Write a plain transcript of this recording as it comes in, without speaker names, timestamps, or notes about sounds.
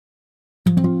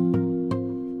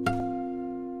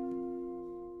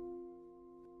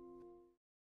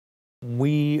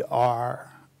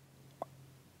are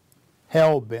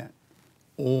hell-bent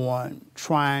on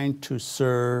trying to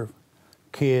serve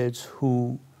kids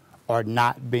who are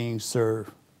not being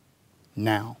served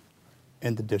now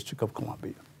in the District of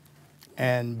Columbia.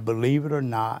 And believe it or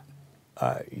not,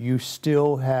 you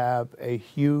still have a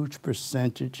huge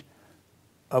percentage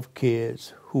of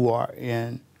kids who are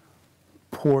in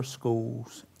poor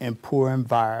schools, in poor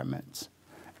environments.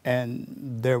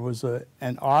 And there was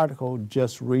an article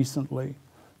just recently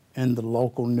in the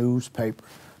local newspaper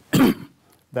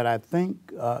that I think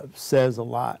says a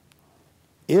lot.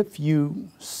 If you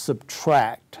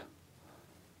subtract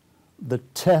the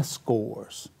test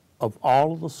scores of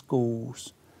all of the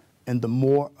schools in the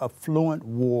more affluent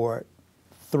Ward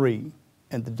 3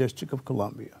 in the District of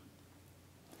Columbia,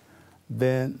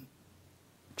 then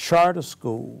charter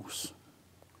schools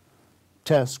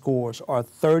test scores are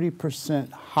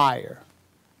 30% higher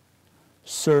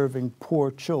serving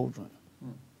poor children.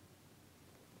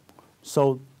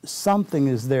 So something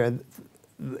is there.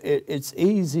 It's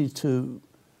easy to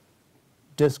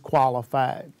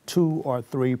disqualify 2 or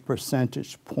 3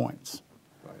 percentage points.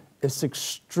 Right. It's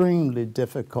extremely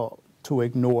difficult to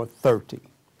ignore 30.